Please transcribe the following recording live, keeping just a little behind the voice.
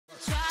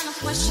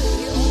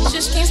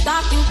Just can't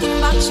stop thinking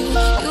about you.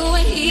 You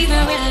ain't even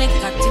really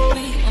got to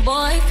be my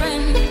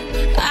boyfriend.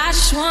 I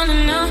just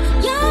wanna know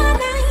your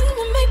name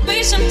and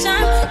maybe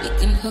sometime we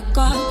can hook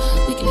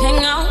up, we can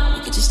hang out,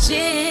 we can just chill.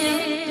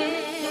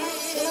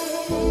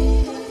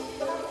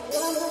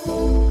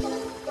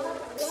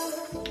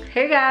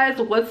 Hey guys,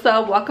 what's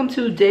up? Welcome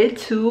to day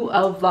 2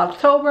 of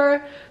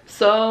vlogtober.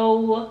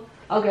 So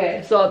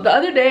the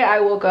other day I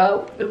woke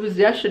up, it was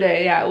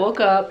yesterday, yeah, I woke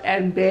up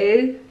and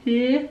babe,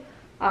 he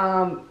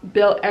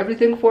built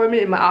everything for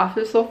me in my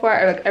office so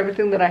far, like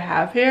everything that I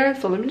have here.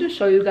 So let me just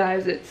show you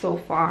guys it so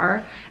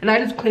far. And I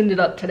just cleaned it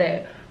up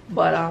today,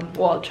 but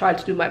well, I'll try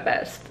to do my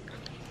best.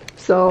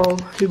 So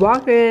we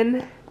walk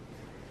in,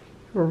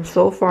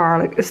 so far,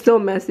 like, it's still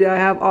messy. I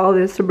have all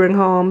this to bring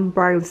home.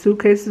 Brian's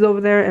suitcases over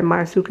there and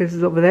my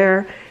suitcases over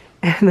there,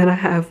 and then I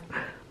have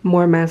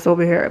more mess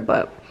over here.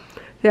 But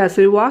yeah, so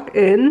you walk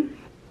in,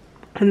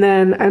 and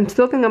then I'm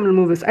still thinking I'm gonna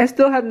move this. I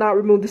still have not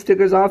removed the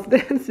stickers off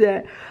this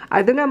yet.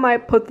 I think I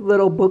might put the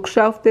little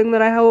bookshelf thing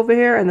that I have over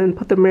here and then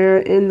put the mirror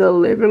in the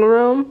living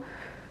room.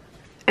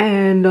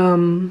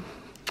 And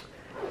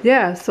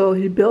yeah, so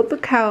he built the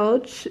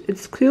couch.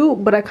 It's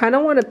cute, but I kind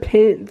of want to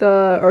paint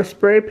or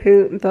spray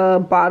paint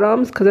the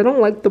bottoms because I don't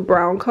like the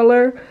brown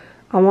color.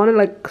 I want to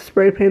like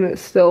spray paint it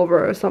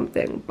silver or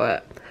something,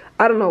 but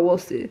I don't know, we'll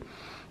see.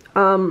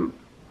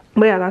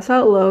 But yeah, that's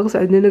how it looks.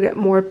 I need to get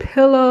more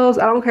pillows.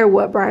 I don't care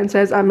what Brian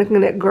says, I'm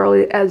making it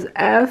girly as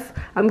F.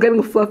 I'm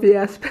getting fluffy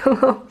ass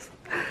pillows.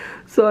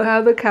 So I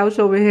have the couch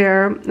over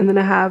here, and then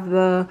I have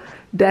the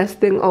desk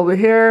thing over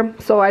here.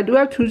 So I do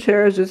have 2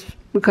 chairs just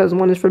because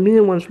one is for me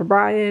and one is for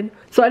Brian.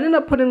 So I ended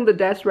up putting the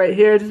desk right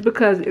here just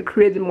because it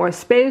created more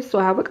space. So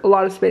I have like a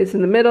lot of space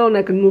in the middle and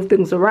I can move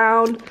things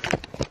around.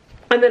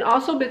 And then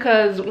also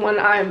because when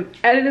I'm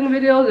editing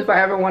videos, if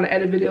I ever want to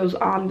edit videos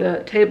on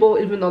the table,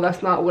 even though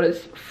that's not what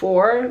it's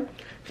for,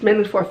 it's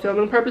mainly for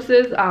filming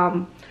purposes.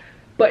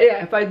 But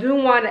yeah, if I do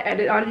want to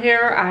edit on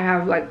here, I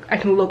have like, I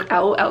can look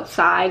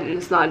outside and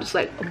it's not just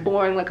like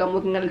boring, like I'm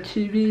looking at a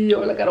TV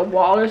or like at a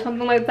wall or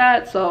something like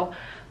that. So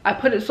I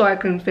put it so I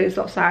can face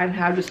outside and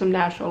have just some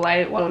natural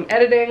light while I'm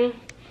editing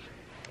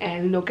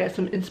and, you know, get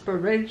some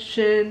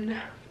inspiration.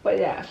 But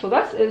yeah, so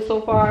that's it so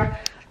far.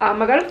 I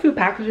got a few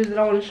packages that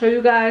I want to show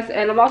you guys,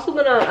 and I'm also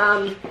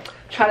gonna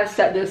try to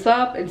set this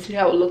up and see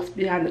how it looks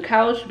behind the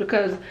couch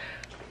because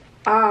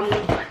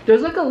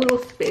there's like a little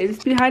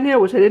space behind here,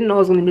 which I didn't know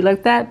was gonna be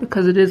like that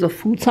because it is a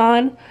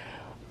futon.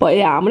 But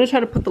yeah, I'm gonna try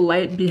to put the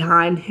light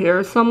behind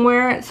here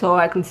somewhere so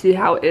I can see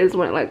how it is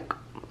when it like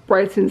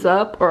brightens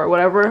up or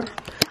whatever.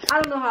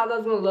 I don't know how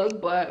that's gonna look,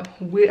 but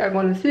we are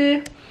gonna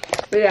see.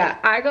 But yeah,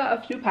 I got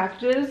a few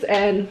packages,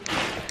 and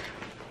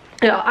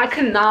you know, I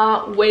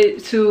cannot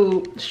wait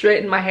to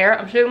straighten my hair.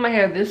 I'm straightening my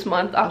hair this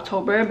month,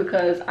 October,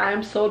 because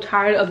I'm so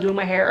tired of doing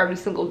my hair every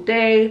single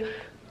day.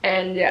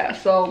 And yeah,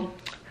 so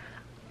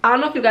I don't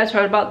know if you guys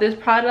heard about this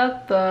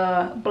product,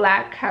 the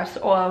black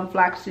castor oil and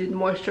flaxseed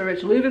moisture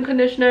rich leave-in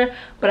conditioner,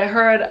 but I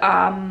heard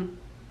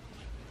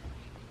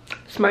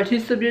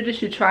Smartista Beauty,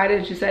 she tried it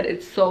and she said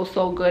it's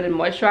so good and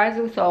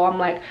moisturizing. So I'm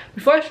like,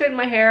 before I straighten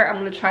my hair, I'm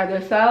gonna try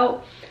this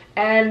out.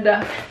 And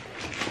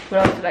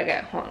what else did I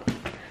get? Hold on,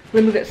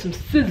 let me get some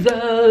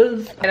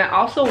scissors. And I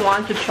also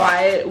want to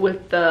try it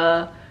with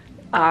the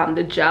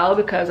gel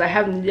because I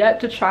haven't yet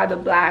to try the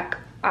black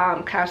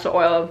castor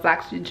oil and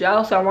flaxseed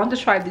gel. So I want to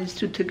try these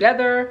 2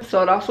 together.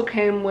 So it also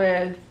came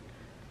with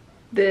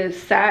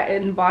this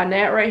satin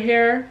bonnet right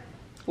here,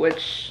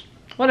 which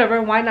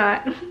whatever, why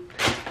not?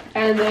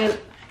 And then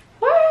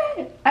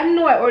what? I didn't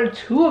know I ordered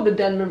 2 of the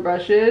Denman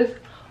brushes.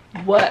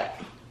 What?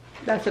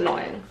 That's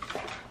annoying.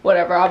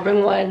 Whatever, I'll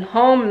bring one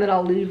home and then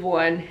I'll leave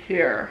one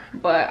here.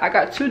 But I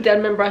got 2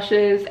 Denman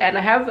brushes, and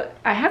I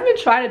haven't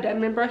tried a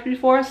Denman brush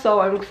before, so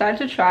I'm excited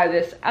to try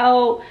this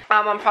out.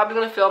 I'm probably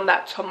gonna film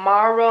that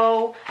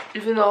tomorrow,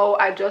 even though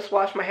I just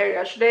washed my hair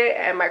yesterday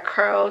and my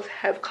curls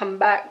have come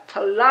back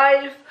to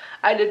life.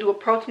 I did do a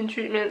protein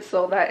treatment,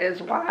 so that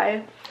is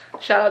why.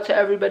 Shout out to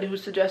everybody who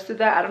suggested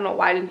that. I don't know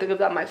why I didn't think of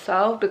that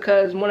myself,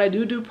 because when I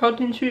do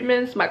protein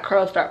treatments, my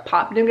curls start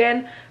popping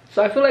again.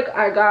 So I feel like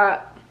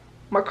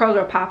my curls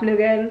are popping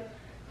again.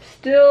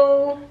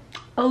 Still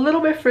a little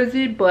bit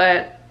frizzy,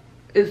 but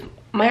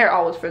my hair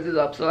always frizzes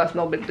up, so that's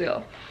no big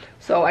deal.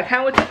 So I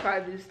can't wait to try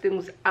these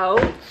things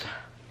out.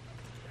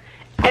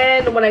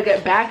 And when I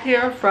get back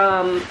here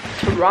from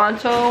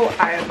Toronto,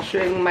 I am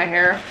straightening my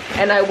hair,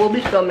 and I will be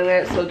filming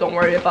it, so don't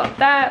worry about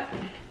that.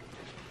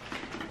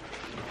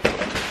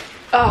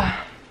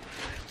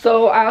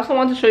 So I also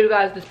want to show you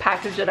guys this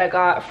package that I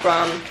got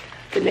from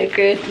the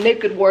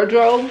Naked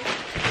Wardrobe.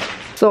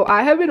 So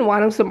I have been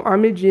wanting some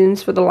army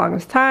jeans for the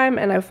longest time,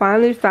 and I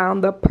finally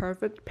found the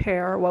perfect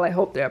pair. Well, I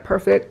hope they're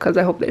perfect because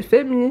I hope they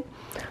fit me.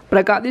 But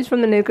I got these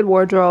from the Naked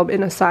Wardrobe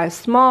in a size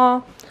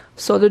small.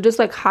 So they're just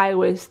like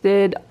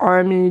high-waisted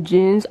army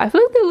jeans. I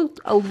feel like they look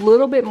a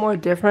little bit more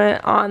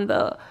different on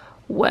the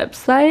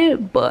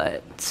website,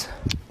 but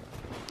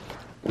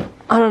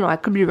I don't know, I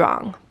could be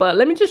wrong. But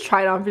let me just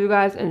try it on for you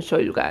guys and show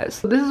you guys.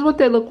 So this is what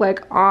they look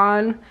like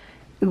on.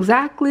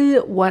 Exactly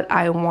what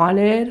I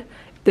wanted.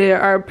 They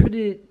are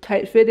pretty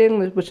tight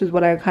fitting, which is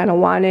what I kind of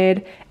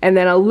wanted, and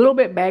then a little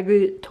bit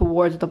baggy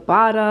towards the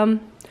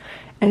bottom.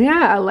 And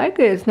yeah, I like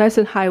it. It's nice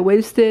and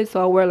high-waisted,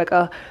 so I'll wear like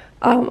a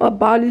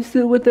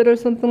bodysuit with it or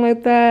something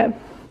like that.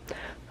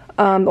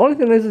 The only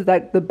thing is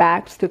like the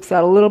back sticks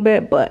out a little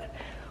bit, but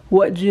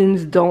what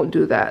jeans don't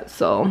do that?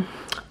 So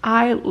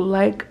I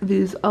like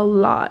these a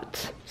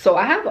lot. So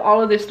I have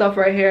all of this stuff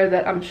right here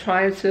that I'm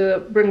trying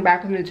to bring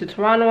back with me to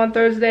Toronto on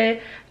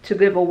Thursday to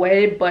give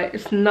away, but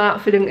it's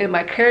not fitting in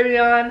my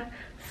carry-on,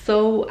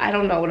 so I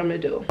don't know what I'm gonna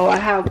do. So I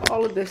have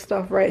all of this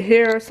stuff right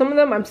here. Some of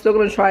them I'm still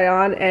gonna try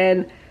on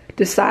and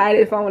decide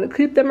if I want to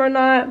keep them or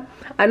not.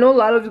 I know a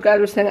lot of you guys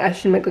were saying I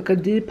should make like a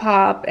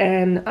Depop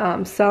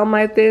and sell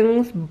my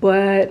things,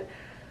 but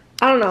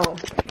I don't know.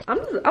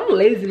 I'm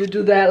lazy to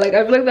do that. Like,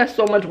 I feel like that's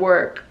so much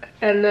work,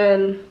 and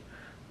then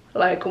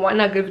like, why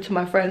not give it to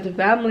my friends and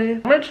family?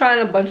 I'm gonna try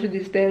on a bunch of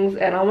these things,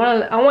 and I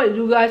want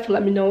you guys to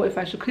let me know if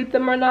I should keep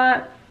them or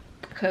not,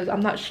 because I'm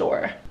not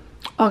sure.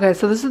 Okay,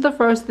 so this is the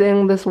first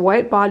thing, this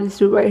white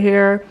bodysuit right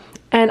here,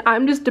 and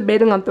I'm just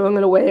debating on throwing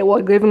it away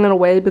or giving it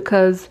away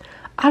because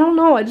I don't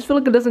know, I just feel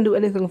like it doesn't do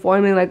anything for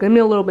me. Like, give me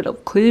a little bit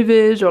of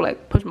cleavage or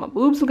like push my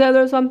boobs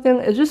together or something.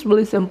 It's just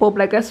really simple,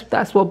 but I guess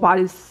that's what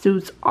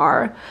bodysuits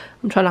are.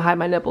 I'm trying to hide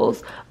my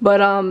nipples, but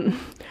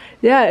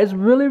yeah, it's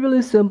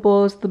really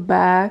simple. It's the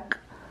back.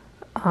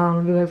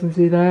 If you guys can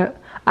see that.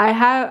 I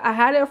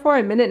had it for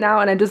a minute now,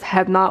 and I just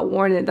have not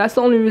worn it. That's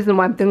the only reason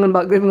why I'm thinking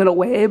about giving it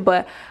away,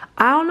 but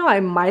I don't know,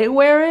 I might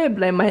wear it,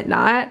 but I might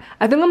not.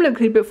 I think I'm gonna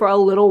keep it for a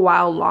little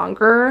while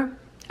longer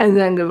and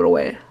then give it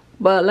away.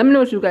 But let me know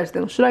what you guys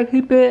think. Should I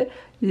keep it?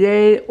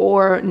 Yay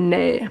or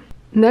nay?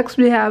 Next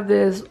we have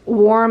this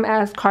warm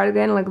ass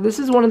cardigan. Like, this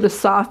is one of the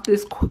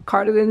softest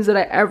cardigans that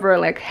I ever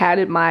like had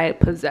in my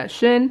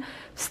possession.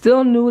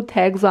 Still new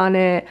tags on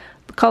it.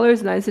 The color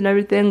is nice and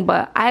everything,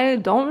 but I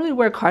don't really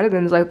wear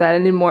cardigans like that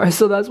anymore.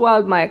 So that's why I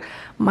was like,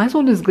 might as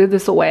well just give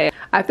this away.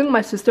 I think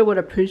my sister would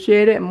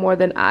appreciate it more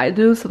than I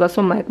do, so that's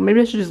why I'm like,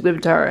 maybe I should just give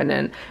it to her, and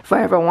then if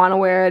I ever want to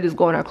wear it, just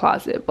go in her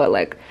closet. But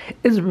like,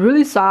 it's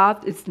really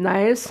soft, it's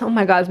nice. Oh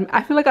my god,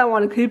 I feel like I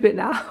want to keep it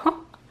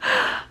now.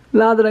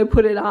 Now that I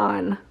put it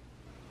on.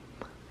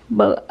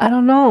 But I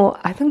don't know,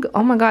 I think,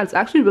 oh my god, it's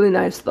actually really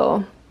nice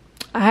though.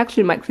 I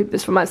actually might keep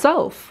this for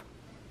myself.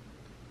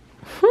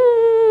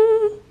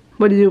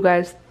 What do you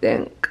guys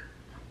think?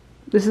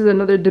 This is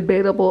another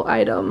debatable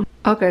item.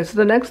 Okay, so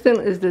the next thing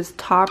is this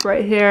top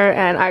right here,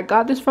 and I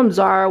got this from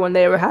Zara when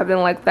they were having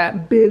like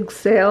that big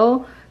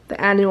sale, the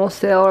annual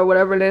sale or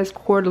whatever it is,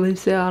 quarterly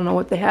sale, I don't know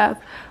what they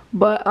have.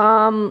 But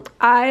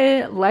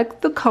I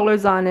like the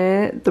colors on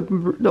it,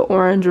 the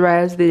orange,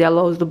 reds, the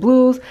yellows, the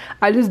blues.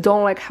 I just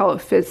don't like how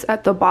it fits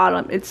at the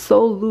bottom. It's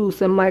so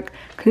loose. I'm like,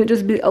 can it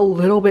just be a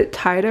little bit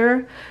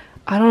tighter?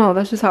 I don't know,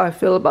 that's just how I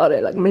feel about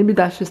it. Like, maybe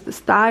that's just the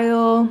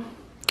style.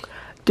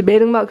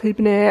 Debating about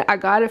keeping it. I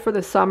got it for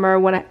the summer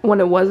when it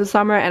was the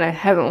summer, and I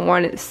haven't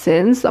worn it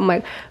since. I'm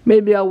like,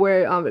 maybe I'll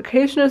wear it on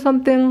vacation or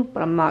something,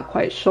 but I'm not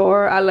quite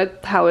sure. I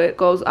like how it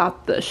goes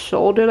off the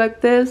shoulder like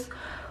this,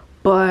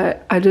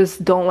 but I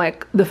just don't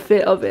like the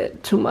fit of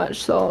it too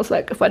much. So it's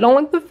like, if I don't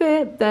like the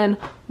fit, then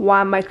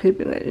why am I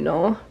keeping it, you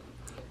know?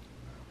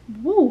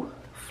 Woo,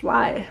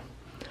 fly.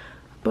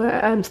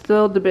 But I'm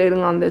still debating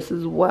on this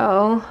as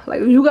well.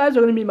 Like, you guys are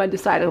gonna be my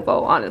deciding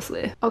vote,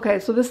 honestly. Okay,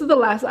 so this is the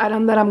last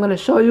item that I'm gonna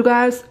show you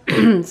guys.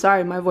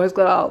 Sorry, my voice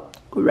got all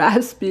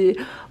raspy.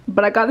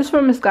 But I got this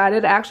from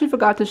Misguided. I actually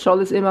forgot to show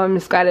this in my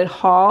Misguided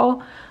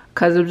haul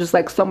because it was just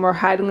like somewhere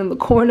hiding in the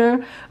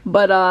corner.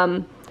 But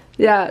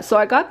yeah, so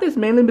I got this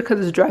mainly because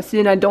it's dressy,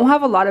 and I don't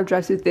have a lot of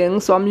dressy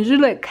things. So I'm usually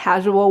like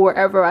casual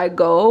wherever I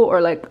go,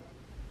 or like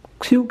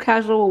cute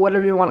casual,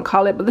 whatever you want to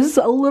call it. But this is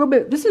a little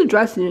bit, this is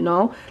dressy, you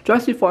know,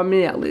 dressy for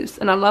me at least.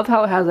 And I love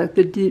how it has like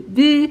the deep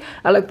V.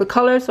 I like the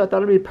color, so I thought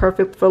it'd be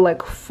perfect for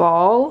like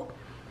fall.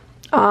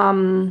 But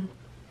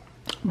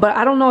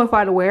I don't know if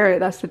I'd wear it.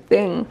 That's the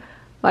thing.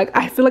 Like,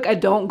 I feel like I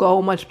don't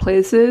go much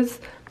places,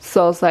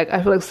 so it's like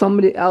I feel like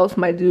somebody else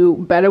might do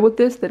better with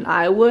this than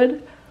I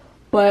would.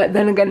 But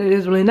then again, it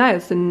is really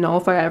nice, and you know,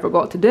 if I ever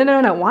go out to dinner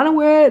and I want to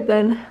wear it,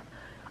 then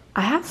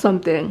I have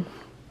something.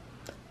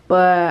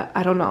 But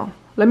I don't know.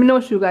 Let me know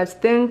what you guys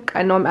think.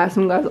 I know I'm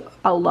asking you guys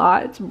a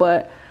lot,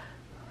 but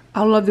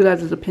I love you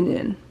guys'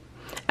 opinion.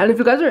 And if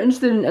you guys are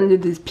interested in any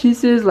of these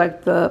pieces,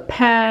 like the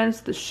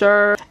pants, the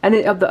shirt,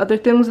 any of the other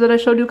things that I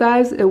showed you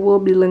guys, it will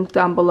be linked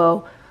down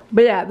below.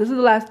 But yeah, this is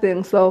the last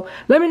thing. So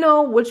let me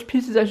know which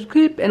pieces I should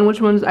keep and which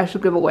ones I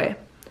should give away.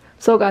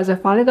 So guys, I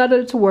finally got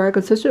it to work.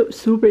 It's such a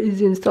super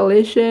easy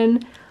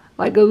installation.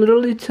 Like, it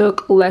literally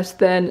took less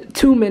than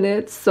 2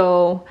 minutes.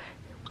 So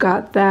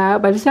got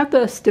that, but I just have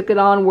to stick it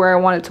on where I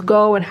want it to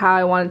go and how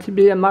I want it to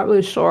be. I'm not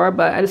really sure,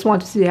 but I just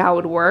want to see how it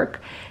would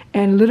work.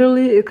 And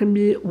literally it can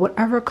be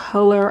whatever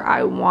color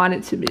I want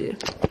it to be.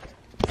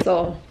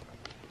 So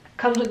it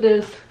comes with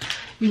this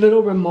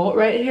little remote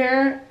right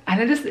here,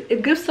 and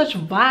it gives such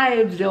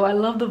vibes, yo. I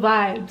love the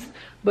vibes.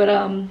 But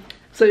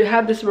so you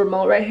have this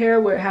remote right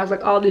here where it has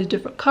like all these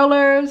different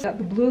colors. Got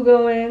the blue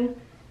going,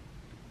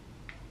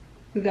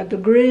 we got the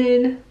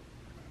green,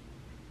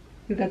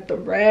 We got the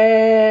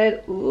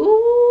red.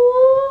 Ooh.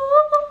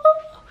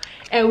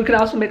 And we can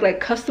also make like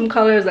custom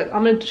colors. Like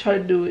I'm gonna try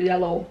to do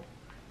yellow.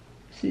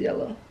 See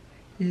yellow.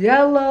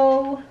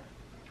 Yellow.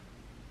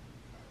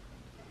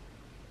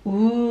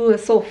 Ooh,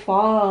 it's so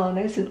fall.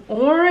 Nice and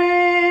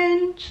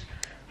orange.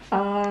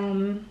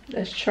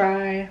 Let's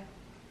try.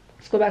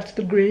 Let's go back to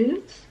the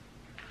greens.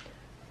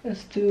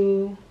 Let's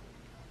do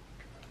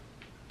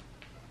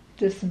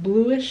this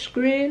bluish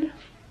green.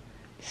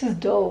 This is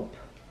dope.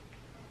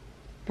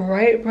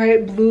 Bright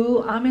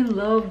blue. I'm in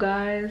love,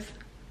 guys.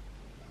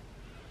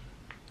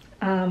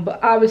 But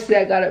obviously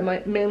I got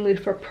it mainly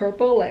for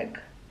purple. Like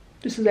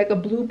this is like a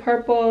blue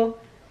purple,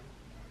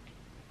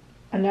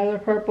 another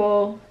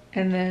purple,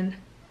 and then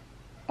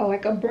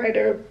like a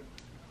brighter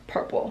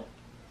purple.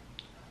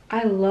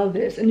 I love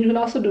this. And you can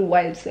also do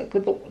whites. Like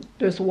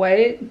there's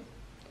white,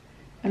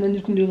 and then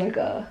you can do like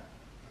a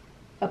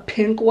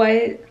pink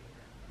white.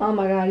 Oh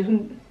my god, you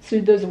can,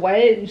 so there's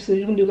white, so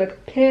you can do like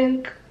a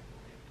pink,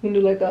 you can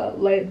do like a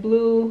light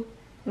blue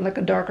and like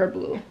a darker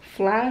blue.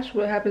 Flash,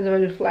 what happens if I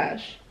do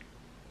flash?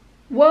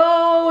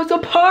 Whoa, it's a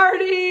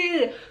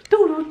party!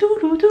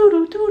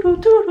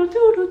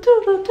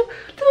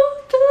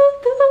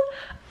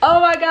 Oh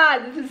my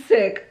god, this is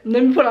sick.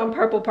 Let me put on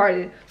purple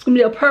party. It's gonna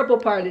be a purple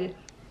party.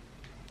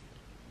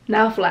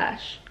 Now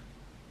flash.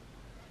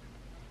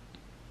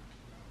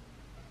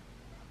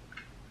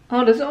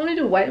 Oh, does it only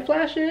do white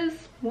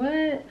flashes?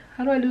 What?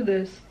 How do I do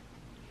this?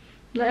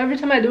 Now, every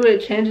time I do it,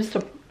 it changes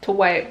to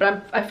white.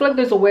 But I feel like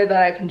there's a way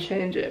that I can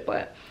change it.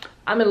 But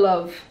I'm in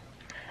love.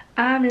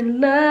 I'm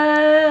in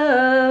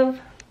love.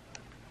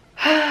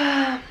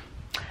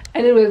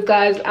 Anyways,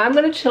 guys, I'm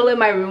gonna chill in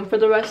my room for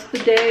the rest of the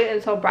day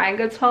until Brian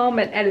gets home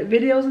and edit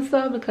videos and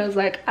stuff, because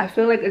like I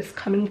feel like it's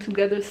coming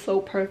together so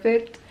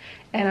perfect,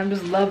 and I'm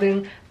just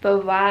loving the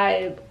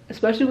vibe,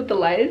 especially with the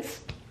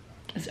lights.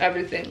 It's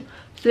everything.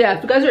 So yeah,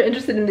 if you guys are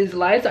interested in these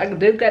lights, I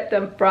did get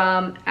them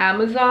from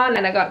Amazon,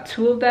 and I got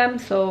 2 of them.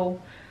 So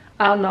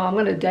I don't know, I'm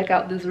gonna deck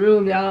out this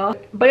room, y'all.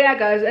 But yeah,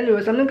 guys,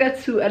 anyways, I'm gonna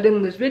get to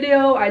editing this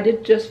video. I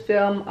did just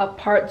film a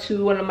part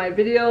to one of my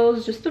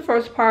videos, just the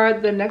first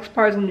part. The next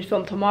part is gonna be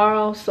filmed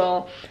tomorrow.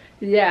 So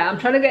yeah, I'm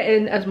trying to get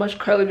in as much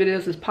curly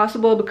videos as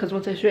possible, because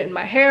once I straighten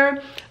my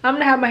hair, I'm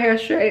gonna have my hair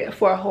straight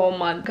for a whole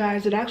month.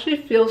 Guys, it actually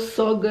feels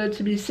so good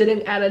to be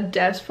sitting at a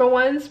desk for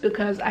once,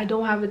 because I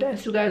don't have a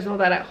desk. You guys know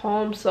that at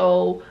home.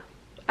 So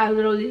I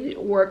literally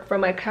work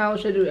from my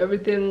couch. I do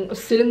everything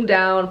sitting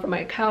down from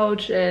my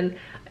couch and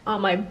on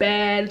my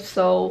bed.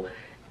 So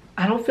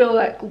I don't feel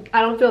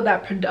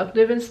that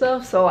productive and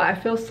stuff. So I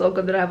feel so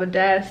good that I have a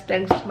desk.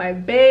 Thanks to my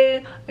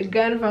bae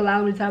again for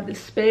allowing me to have this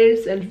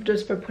space, and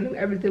just for putting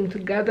everything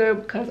together,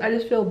 because I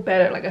just feel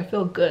better. Like I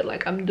feel good,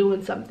 like I'm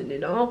doing something, you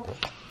know.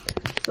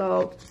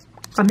 So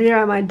I'm here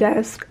at my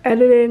desk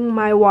editing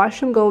my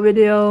wash and go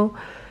video.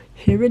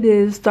 Here it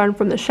is, starting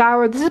from the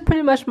shower. This is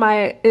pretty much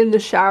my in the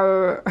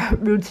shower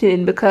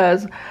routine,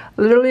 because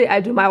literally I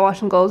do my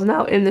wash and goes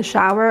now in the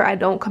shower. I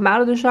don't come out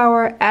of the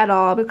shower at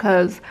all,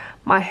 because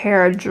my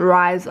hair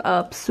dries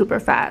up super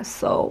fast.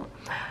 So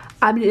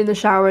I be in the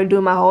shower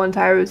doing my whole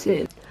entire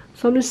routine.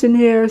 So I'm just sitting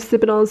here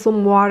sipping on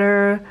some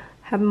water,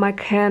 having my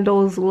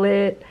candles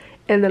lit,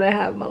 and then I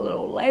have my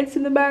little lights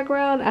in the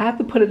background. I have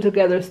to put it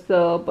together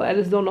still, but I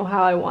just don't know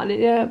how I want it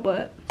yet.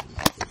 But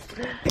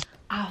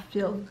I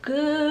feel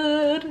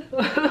good.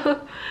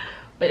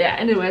 But yeah,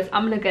 anyways,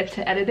 I'm gonna get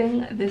to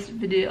editing this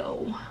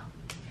video.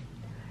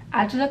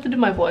 I just have to do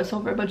my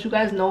voiceover, but you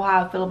guys know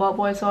how I feel about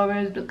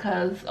voiceovers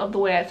because of the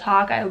way I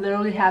talk. I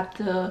literally have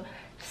to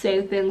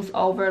say things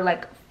over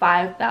like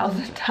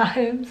 5,000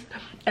 times,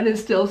 and it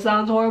still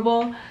sounds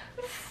horrible.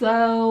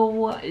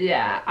 So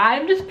yeah,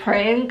 I'm just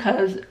praying,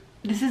 because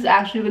this is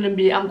actually gonna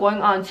be, I'm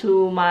going on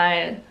to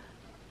my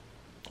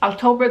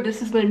October.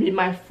 This is going to be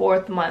my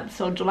 4th month.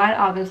 So July,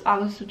 August,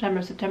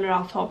 September,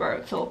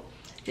 October. So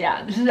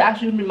yeah, this is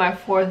actually going to be my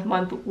 4th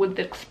month with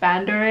the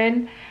expander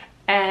in,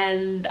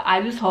 and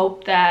I just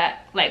hope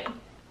that like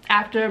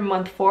after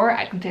month 4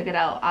 I can take it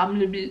out. I'm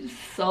gonna be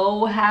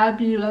so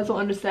happy. You guys don't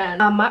understand.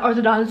 My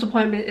orthodontist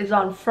appointment is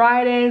on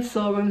Friday,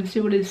 so we're gonna see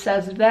what it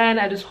says then.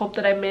 I just hope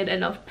that I made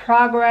enough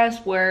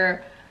progress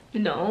where, you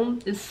know,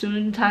 it's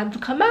soon time to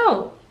come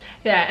out.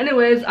 Yeah,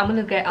 anyways, I'm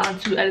gonna get on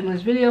to editing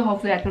this video.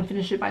 Hopefully I can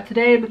finish it by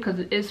today, because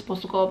it is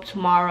supposed to go up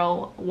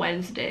tomorrow,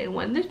 Wednesday,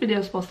 when this video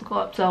is supposed to go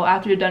up. So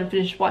after you're done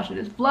finish watching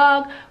this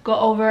vlog, go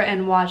over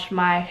and watch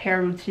my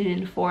hair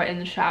routine for in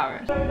the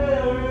shower.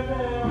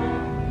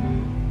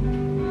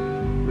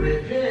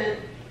 Repent,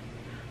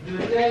 the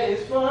day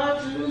is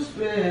far to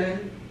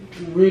spend.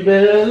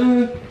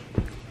 Rebel.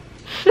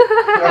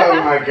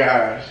 Oh my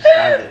gosh.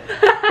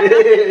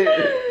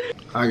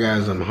 Hi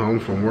guys, I'm home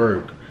from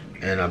work,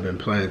 and I've been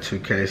playing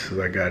 2K since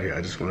I got here.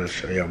 I just want to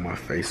show y'all my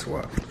face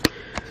swap.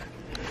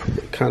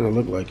 It kind of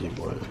look like you,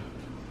 boy.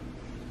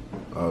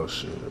 Oh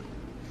shit.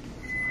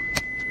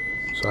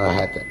 So I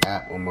had the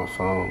app on my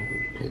phone,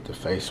 hit the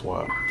face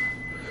swap.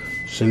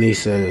 Shanice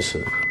said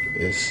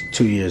it's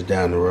 2 years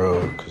down the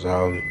road, because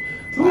I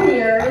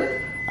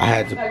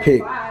had to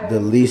pick the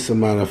least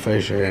amount of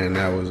facial hair, and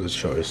that was a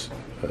choice.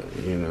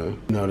 You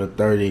know the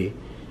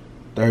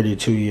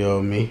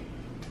 32-year-old me.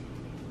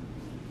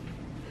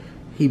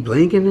 He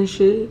blinking and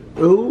shit.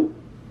 Ooh,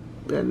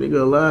 that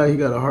nigga alive. He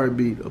got a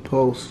heartbeat, a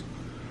pulse.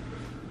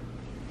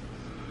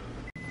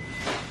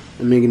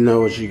 Let me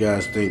know what you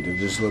guys think. Does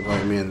this look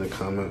like me in the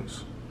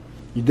comments?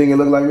 You think it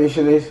look like me,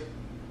 Shanice?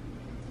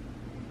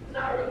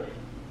 Not really.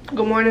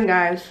 Good morning,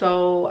 guys.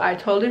 So I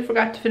totally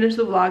forgot to finish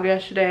the vlog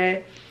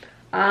yesterday.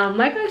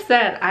 Like I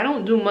said, I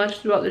don't do much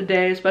throughout the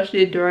day,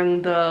 especially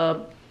during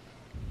the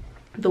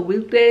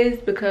weekdays,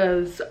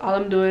 because all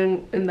I'm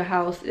doing in the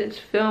house is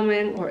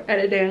filming or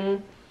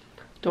editing.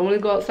 Don't really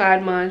go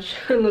outside much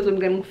unless I'm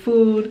getting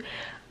food.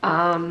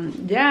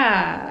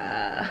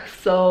 Yeah,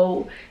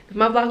 so if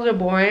my vlogs are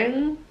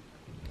boring,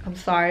 I'm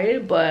sorry,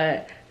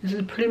 but this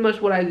is pretty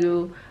much what I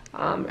do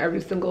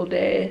every single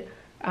day.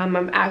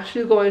 I'm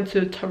actually going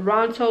to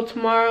Toronto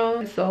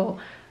tomorrow, so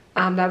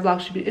that vlog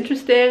should be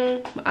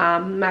interesting.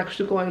 I'm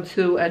actually going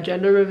to a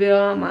gender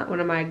reveal. One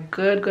of my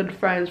good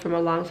friends from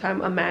a long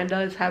time,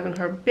 Amanda, is having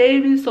her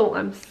baby, so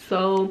I'm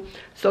so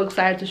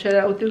excited to share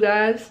that with you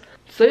guys.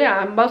 So yeah,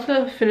 I'm about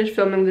to finish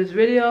filming this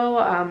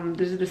video.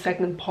 This is the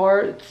second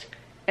part,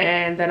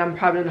 and then I'm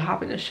probably gonna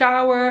hop in the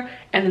shower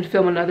and then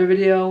film another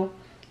video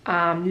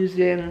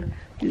using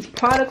these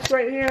products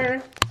right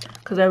here,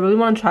 because I really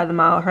want to try them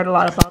out. I heard a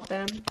lot about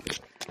them.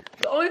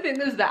 The only thing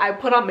is that I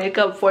put on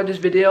makeup for this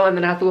video and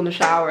then I have to go in the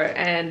shower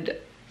and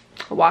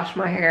wash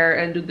my hair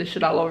and do this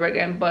shit all over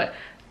again. But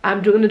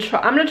I'm gonna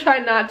try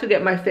not to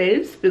get my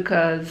face,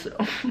 because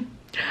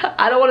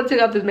I don't want to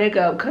take out this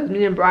makeup, because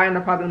me and Brian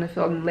are probably gonna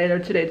film later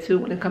today too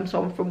when he comes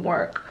home from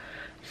work.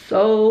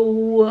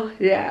 So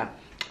yeah,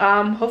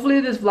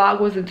 hopefully this vlog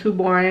wasn't too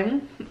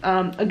boring.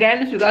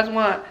 Again, if you guys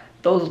want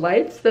those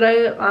lights that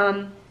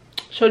I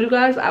showed you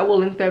guys, I will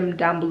link them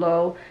down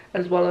below,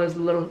 as well as the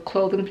little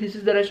clothing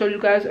pieces that I showed you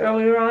guys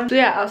earlier on. So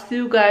yeah, I'll see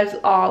you guys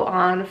all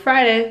on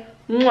Friday.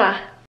 Mwah.